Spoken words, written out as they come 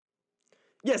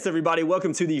Yes, everybody,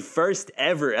 welcome to the first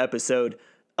ever episode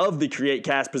of the Cre8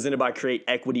 Cast presented by Cre8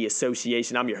 Equity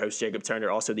Association. I'm your host, Jacob Turner,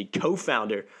 also the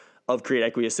co-founder of Cre8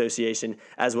 Equity Association,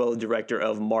 as well as director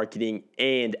of marketing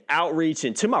and outreach.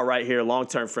 And to my right here, a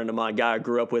long-term friend of mine, guy I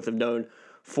grew up with, have known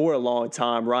for a long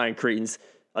time, Ryan Cretens,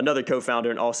 another co-founder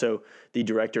and also the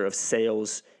director of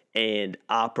sales and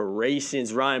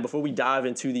operations. Ryan, before we dive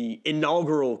into the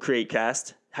inaugural Cre8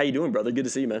 Cast, how you doing, brother? Good to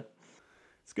see you, man.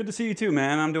 It's good to see you too,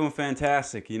 man. I'm doing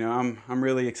fantastic. You know, I'm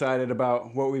really excited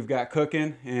about what we've got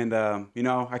cooking, and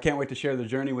I can't wait to share the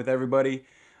journey with everybody.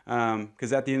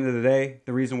 Because at the end of the day,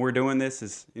 the reason we're doing this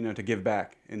is, to give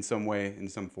back in some way, in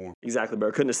some form. Exactly, bro.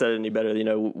 Couldn't have said it any better.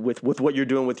 With what you're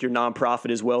doing with your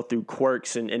nonprofit as well through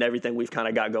Quirks and everything we've kind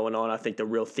of got going on, I think the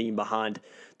real theme behind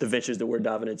the ventures that we're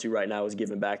diving into right now is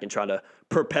giving back and trying to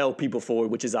propel people forward,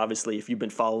 which is obviously, if you've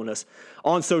been following us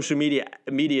on social media,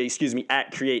 at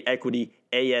Cre8 Equity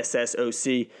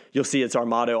ASSOC, you'll see it's our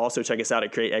motto. Also check us out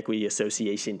at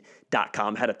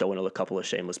Cre8EquityAssociation.com. Had to throw in a couple of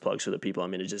shameless plugs for the people. I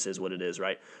mean, it just is what it is,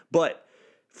 right? But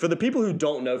for the people who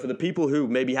don't know, for the people who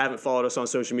maybe haven't followed us on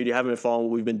social media, haven't been following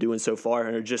what we've been doing so far,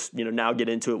 and are just, now get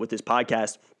into it with this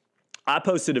podcast, I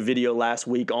posted a video last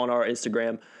week on our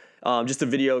Instagram, just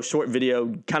a short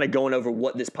video, kind of going over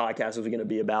what this podcast was going to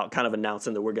be about, kind of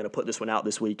announcing that we're going to put this one out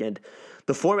this weekend.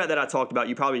 The format that I talked about,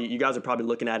 you guys are probably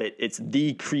looking at it. It's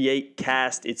the Cre8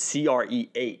 Cast. It's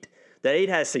CRE8. The 8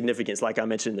 has significance, like I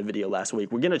mentioned in the video last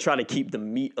week. We're going to try to keep the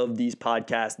meat of these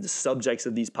podcasts, the subjects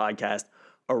of these podcasts,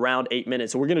 around 8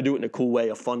 minutes. So we're going to do it in a cool way,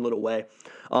 a fun little way.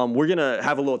 We're going to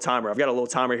have a little timer. I've got a little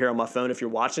timer here on my phone. If you're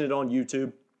watching it on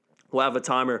YouTube, we'll have a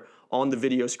timer on the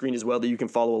video screen as well that you can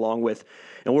follow along with.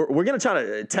 And we're going to try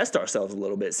to test ourselves a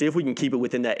little bit, see if we can keep it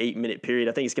within that 8-minute period.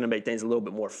 I think it's going to make things a little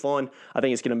bit more fun. I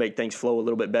think it's going to make things flow a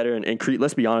little bit better. And Cre8,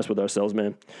 let's be honest with ourselves,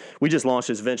 man. We just launched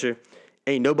this venture.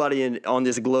 Ain't nobody on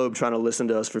this globe trying to listen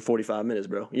to us for 45 minutes,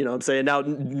 bro. You know what I'm saying? Now,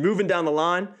 moving down the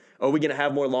line, are we going to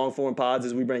have more long-form pods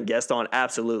as we bring guests on?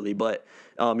 Absolutely. But,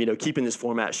 keeping this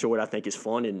format short, I think, is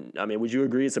fun. And, would you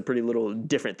agree it's a pretty little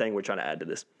different thing we're trying to add to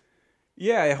this?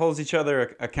 Yeah, it holds each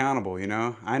other accountable,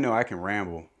 I know I can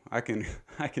ramble. I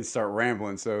can start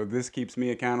rambling. So this keeps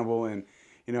me accountable, and,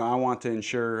 I want to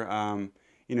ensure,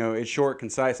 it's short,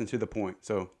 concise, and to the point.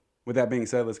 So with that being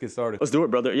said, let's get started. Let's do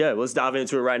it, brother. Yeah, let's dive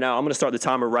into it right now. I'm going to start the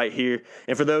timer right here.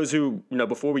 And for those who,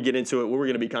 before we get into it, what we're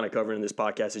going to be kind of covering in this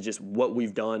podcast is just what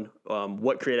we've done,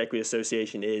 what Cre8 Equity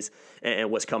Association is,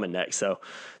 and what's coming next. So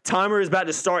timer is about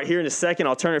to start here in a second.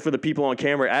 I'll turn it for the people on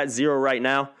camera at 0 right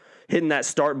now. Hitting that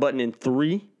start button in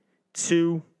 3,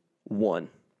 2, 1.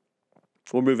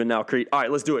 We're moving now, Cre8. All right,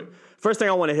 let's do it. First thing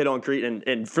I want to hit on, Cre8,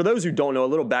 and for those who don't know, a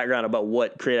little background about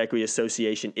what Cre8 Equity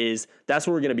Association is. That's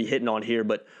what we're going to be hitting on here.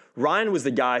 But Ryan was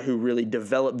the guy who really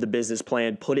developed the business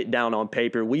plan, put it down on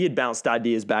paper. We had bounced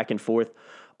ideas back and forth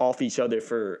off each other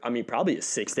for, probably a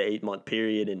 6 to 8 month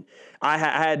period. And I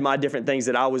had my different things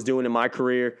that I was doing in my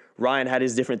career. Ryan had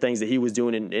his different things that he was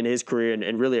doing in his career.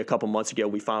 And really a couple months ago,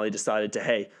 we finally decided to,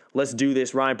 hey, let's do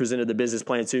this. Ryan presented the business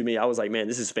plan to me. I was like, man,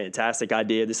 this is a fantastic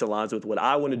idea. This aligns with what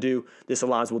I want to do. This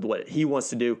aligns with what he wants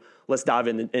to do. Let's dive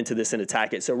into this and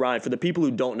attack it. So Ryan, for the people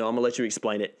who don't know, I'm gonna let you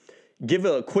explain it. Give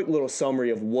a quick little summary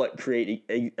of what what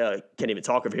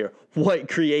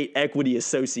Cre8 Equity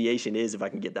Association is, if I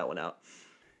can get that one out.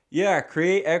 Yeah,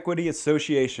 Cre8 Equity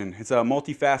Association. It's a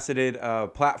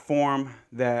multifaceted platform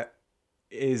that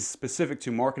is specific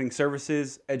to marketing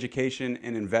services, education,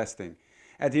 and investing.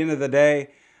 At the end of the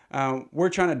day, we're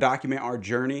trying to document our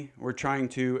journey. We're trying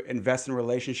to invest in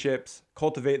relationships,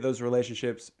 cultivate those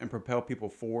relationships, and propel people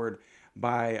forward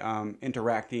by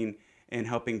interacting and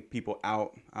helping people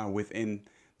out within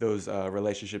those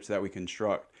relationships that we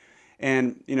construct.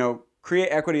 And, Cre8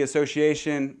 Equity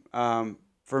Association,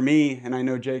 for me, and I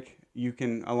know, Jake, you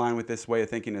can align with this way of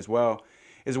thinking as well,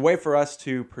 is a way for us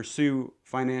to pursue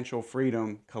financial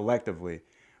freedom collectively,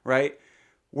 right?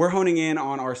 We're honing in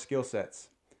on our skill sets.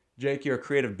 Jake, you're a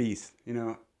creative beast.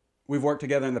 We've worked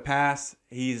together in the past.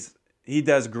 He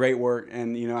does great work,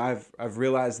 and, I've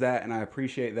realized that, and I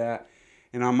appreciate that.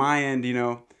 And on my end,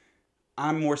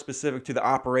 I'm more specific to the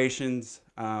operations,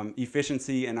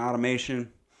 efficiency, and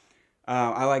automation.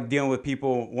 I like dealing with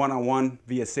people one-on-one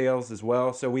via sales as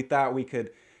well. So we thought we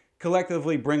could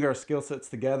collectively bring our skill sets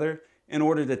together in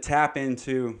order to tap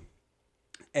into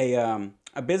a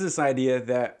business idea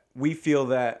that we feel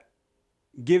that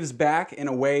gives back in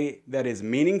a way that is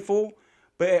meaningful,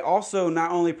 but it also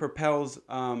not only propels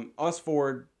us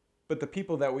forward, but the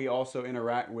people that we also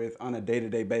interact with on a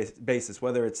day-to-day basis,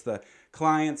 whether it's the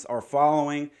clients, our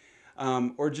following,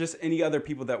 or just any other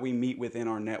people that we meet within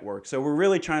our network. So we're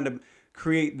really trying to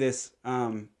create this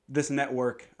this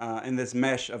network and this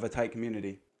mesh of a tight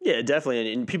community. Yeah,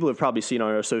 definitely. And people have probably seen on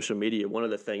our social media, one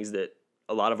of the things that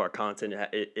a lot of our content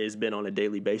has been on a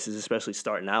daily basis, especially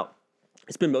starting out.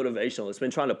 It's been motivational. It's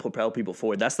been trying to propel people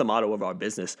forward. That's the motto of our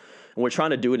business. And we're trying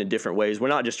to do it in different ways. We're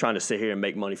not just trying to sit here and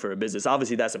make money for a business.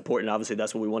 Obviously, that's important. Obviously,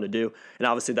 that's what we want to do. And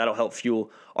obviously, that'll help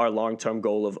fuel our long-term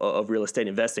goal of real estate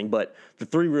investing. But the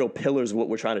three real pillars of what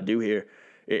we're trying to do here,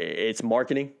 it's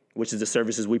marketing, which is the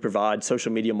services we provide,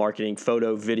 social media marketing,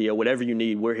 photo, video, whatever you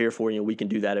need, we're here for you, and we can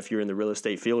do that if you're in the real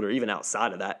estate field or even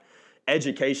outside of that.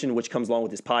 Education, which comes along with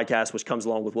this podcast, which comes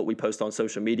along with what we post on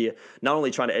social media, not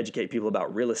only trying to educate people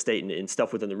about real estate and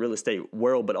stuff within the real estate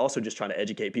world, but also just trying to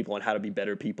educate people on how to be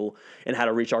better people and how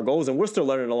to reach our goals. And we're still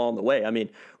learning along the way. I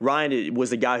mean, Ryan was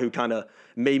the guy who kind of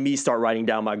made me start writing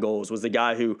down my goals, was the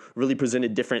guy who really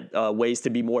presented different ways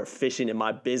to be more efficient in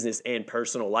my business and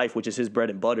personal life, which is his bread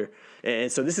and butter. And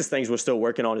so this is things we're still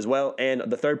working on as well. And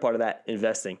the third part of that,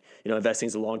 investing. Investing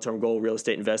is a long-term goal, real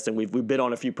estate investing. We've bid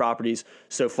on a few properties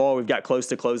so far. We've got close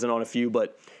to closing on a few,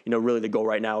 but really the goal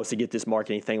right now is to get this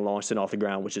marketing thing launched and off the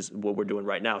ground, which is what we're doing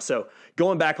right now. So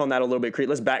going back on that a little bit, Cre8,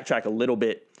 let's backtrack a little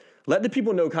bit. Let the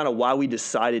people know kind of why we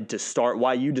decided to start,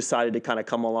 why you decided to kind of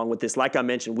come along with this. Like I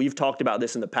mentioned, we've talked about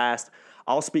this in the past.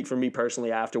 I'll speak for me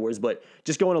personally afterwards, but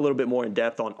just going a little bit more in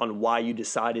depth on why you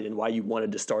decided and why you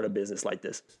wanted to start a business like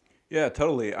this. Yeah,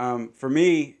 totally. For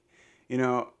me,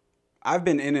 I've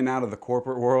been in and out of the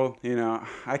corporate world.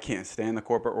 I can't stand the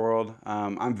corporate world.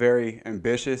 I'm very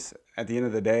ambitious. At the end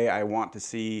of the day, I want to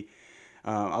see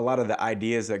a lot of the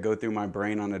ideas that go through my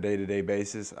brain on a day-to-day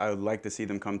basis. I would like to see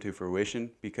them come to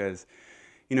fruition because,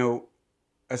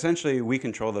 essentially we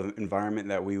control the environment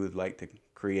that we would like to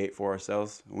create for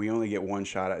ourselves. We only get one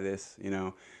shot at this.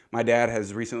 My dad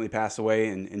has recently passed away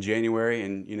in January,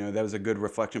 and that was a good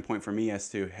reflection point for me as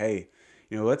to, hey,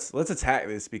 let's attack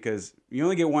this because you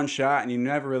only get one shot and you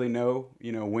never really know,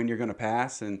 when you're going to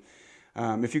pass. And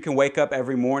if you can wake up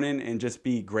every morning and just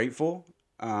be grateful,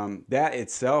 that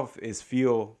itself is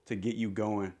fuel to get you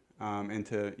going and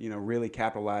to, really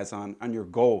capitalize on your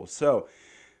goals. So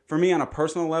for me on a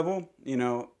personal level,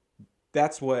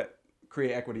 that's what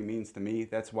Cre8 Equity means to me.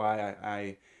 That's why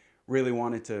I really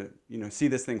wanted to, see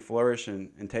this thing flourish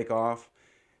and take off.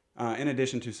 In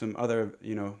addition to some other,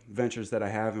 ventures that I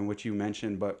have and which you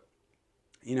mentioned. But,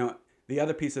 the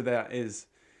other piece of that is,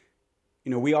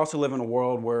 we also live in a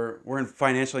world where we're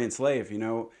financially enslaved.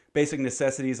 Basic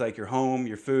necessities like your home,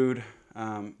 your food,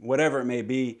 whatever it may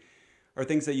be, are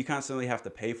things that you constantly have to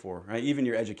pay for, right? Even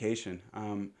your education.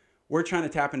 We're trying to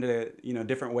tap into,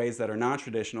 different ways that are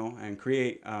non-traditional and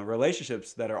create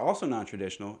relationships that are also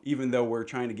non-traditional, even though we're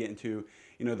trying to get into,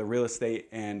 the real estate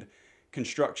and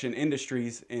construction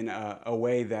industries in a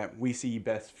way that we see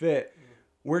best fit.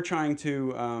 We're trying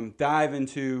to dive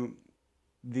into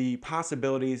the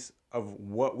possibilities of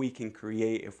what we can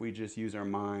create if we just use our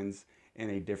minds in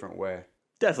a different way.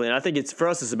 Definitely. And I think for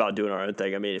us, it's about doing our own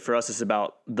thing. I mean, for us, it's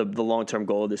about the long-term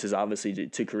goal. This is obviously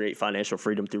to create financial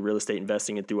freedom through real estate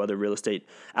investing and through other real estate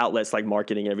outlets like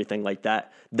marketing and everything like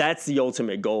that. That's the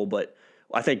ultimate goal. But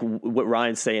I think what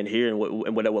Ryan's saying here and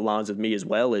what aligns with me as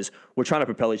well is we're trying to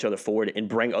propel each other forward and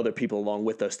bring other people along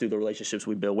with us through the relationships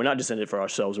we build. We're not just in it for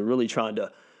ourselves. We're really trying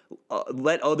to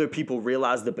let other people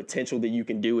realize the potential that you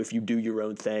can do if you do your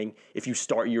own thing, if you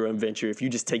start your own venture, if you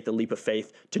just take the leap of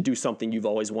faith to do something you've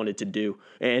always wanted to do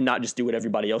and not just do what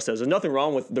everybody else does. There's nothing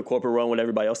wrong with the corporate world, what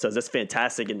everybody else does. That's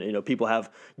fantastic. And, people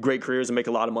have great careers and make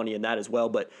a lot of money in that as well.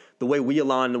 But the way we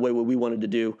align, the way what we wanted to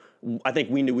do, I think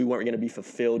we knew we weren't going to be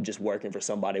fulfilled just working for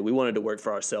somebody. We wanted to work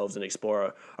for ourselves and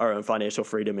explore our own financial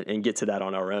freedom and get to that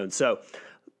on our own. So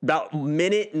about a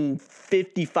minute and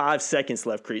 55 seconds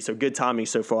left, Cre8. So good timing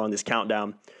so far on this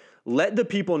countdown. Let the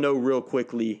people know real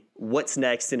quickly what's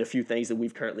next and a few things that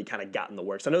we've currently kind of got in the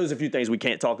works. I know there's a few things we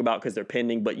can't talk about because they're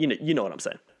pending, but you know what I'm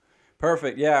saying.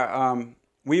 Perfect. Yeah.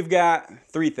 We've got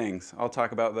 3 things. I'll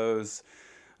talk about those.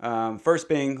 First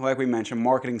being, like we mentioned,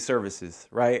 marketing services,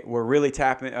 right? We're really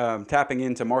tapping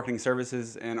into marketing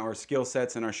services and our skill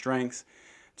sets and our strengths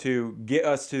to get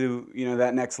us to,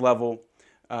 that next level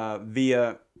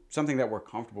via something that we're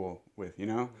comfortable with,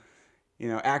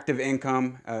 active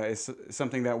income is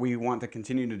something that we want to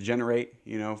continue to generate,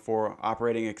 for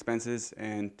operating expenses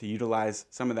and to utilize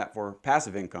some of that for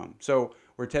passive income. So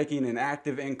we're taking an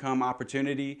active income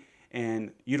opportunity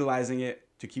and utilizing it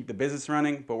to keep the business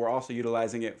running, but we're also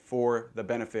utilizing it for the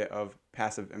benefit of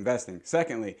passive investing.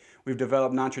 Secondly, we've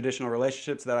developed non-traditional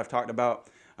relationships that I've talked about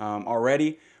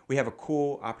already. We have a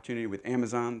cool opportunity with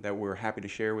Amazon that we're happy to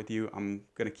share with you. I'm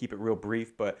going to keep it real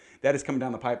brief, but that is coming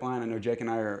down the pipeline. I know Jake and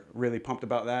I are really pumped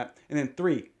about that. And then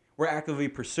 3, we're actively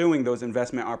pursuing those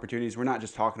investment opportunities. We're not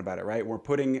just talking about it, right?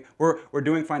 We're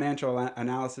doing financial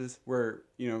analysis. We're,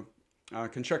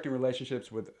 constructing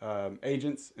relationships with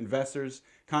agents, investors,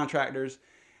 contractors,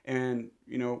 and,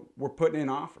 we're putting in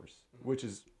offers, which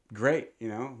is great.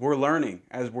 We're learning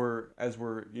as we're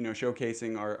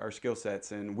showcasing our skill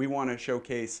sets, and we want to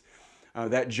showcase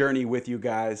that journey with you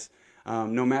guys,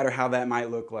 no matter how that might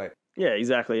look like. Yeah,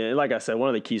 exactly. And like I said, one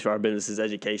of the keys for our business is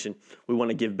education. We want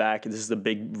to give back. This is the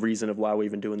big reason of why we're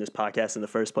even doing this podcast in the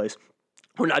first place.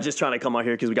 We're not just trying to come out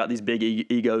here because we got these big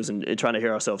egos and trying to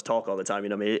hear ourselves talk all the time.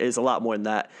 It's a lot more than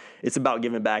that. It's about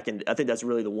giving back. And I think that's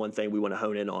really the one thing we want to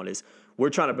hone in on is we're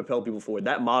trying to propel people forward.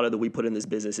 That motto that we put in this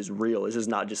business is real. This is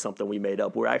not just something we made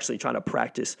up. We're actually trying to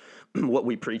practice what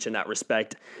we preach in that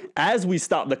respect. As we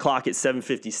stop the clock at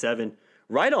 7:57,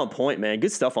 right on point, man.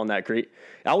 Good stuff on that, Cre8.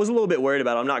 I was a little bit worried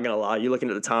about it. I'm not going to lie. You're looking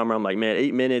at the timer. I'm like, man,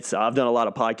 8 minutes. I've done a lot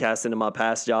of podcasting in my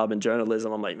past job in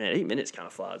journalism. I'm like, man, 8 minutes kind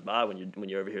of flies by when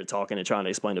you're over here talking and trying to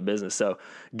explain the business. So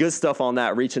good stuff on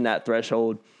that, reaching that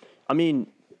threshold. I mean,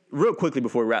 real quickly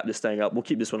before we wrap this thing up, we'll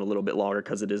keep this one a little bit longer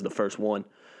because it is the first one.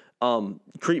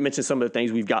 Cre8 mentioned some of the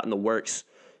things we've got in the works,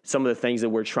 some of the things that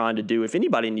we're trying to do. If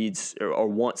anybody needs or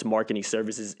wants marketing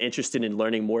services, interested in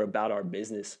learning more about our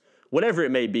business, whatever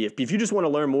it may be. If you just want to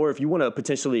learn more, if you want to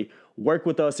potentially work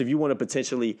with us, if you want to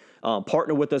potentially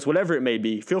partner with us, whatever it may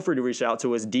be, feel free to reach out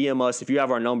to us, DM us. If you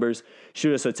have our numbers,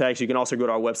 shoot us a text. You can also go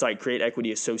to our website,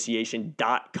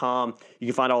 Cre8EquityAssociation.com. You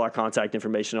can find all our contact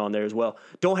information on there as well.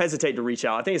 Don't hesitate to reach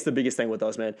out. I think it's the biggest thing with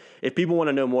us, man. If people want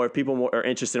to know more, if people are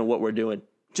interested in what we're doing,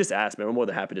 just ask, man. We're more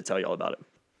than happy to tell you all about it.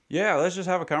 Yeah, let's just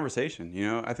have a conversation.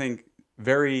 I think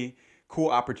very cool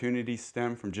opportunities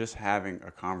stem from just having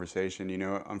a conversation.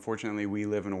 Unfortunately, we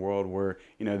live in a world where,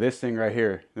 this thing right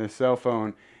here, this cell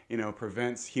phone,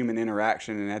 prevents human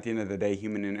interaction. And at the end of the day,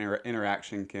 human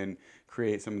interaction can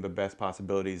create some of the best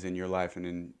possibilities in your life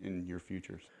and in your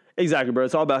futures. Exactly, bro.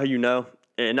 It's all about who you know.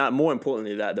 And not more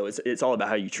importantly than that, though, it's all about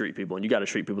how you treat people. And you got to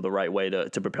treat people the right way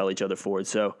to propel each other forward.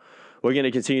 So we're going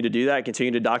to continue to do that, continue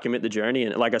to document the journey.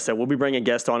 And like I said, we'll be bringing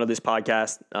guests onto this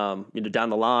podcast down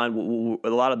the line. A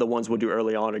lot of the ones we'll do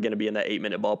early on are going to be in that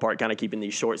 8-minute ballpark, kind of keeping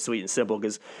these short, sweet, and simple.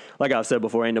 Because like I've said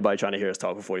before, ain't nobody trying to hear us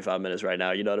talk for 45 minutes right now.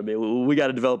 You know what I mean? We got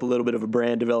to develop a little bit of a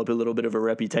brand, develop a little bit of a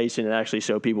reputation, and actually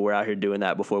show people we're out here doing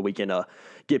that before we can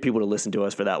get people to listen to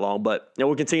us for that long. But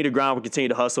we'll continue to grind, we'll continue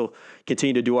to hustle,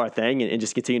 continue to do our thing, and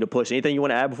just continue to push. Anything you want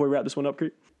to add before we wrap this one up,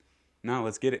 Cre8? No,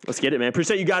 let's get it. Let's get it, man.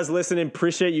 Appreciate you guys listening.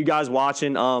 Appreciate you guys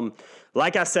watching.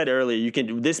 Like I said earlier,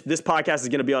 this podcast is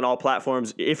going to be on all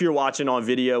platforms. If you're watching on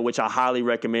video, which I highly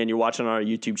recommend, you're watching on our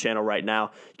YouTube channel right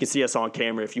now, you can see us on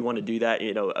camera. If you want to do that,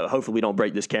 hopefully we don't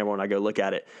break this camera when I go look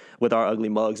at it with our ugly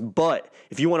mugs. But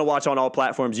if you want to watch on all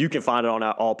platforms, you can find it on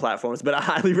all platforms. But I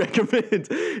highly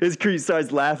recommend, as Cre8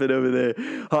 starts laughing over there,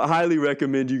 I highly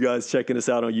recommend you guys checking us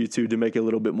out on YouTube to make it a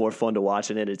little bit more fun to watch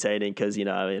and entertaining. Because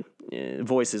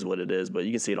voice is what it is, but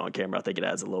you can see it on camera. I think it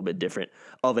adds a little bit different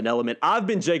of an element. I've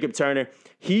been Jacob Turner.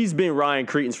 He's been Ryan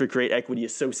Cretens for Cre8 Equity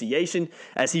Association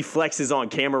as he flexes on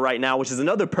camera right now, which is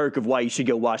another perk of why you should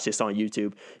go watch this on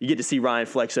YouTube. You get to see Ryan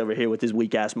flex over here with his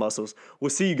weak-ass muscles.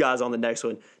 We'll see you guys on the next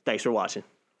one. Thanks for watching.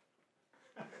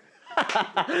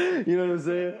 You know what I'm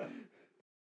saying?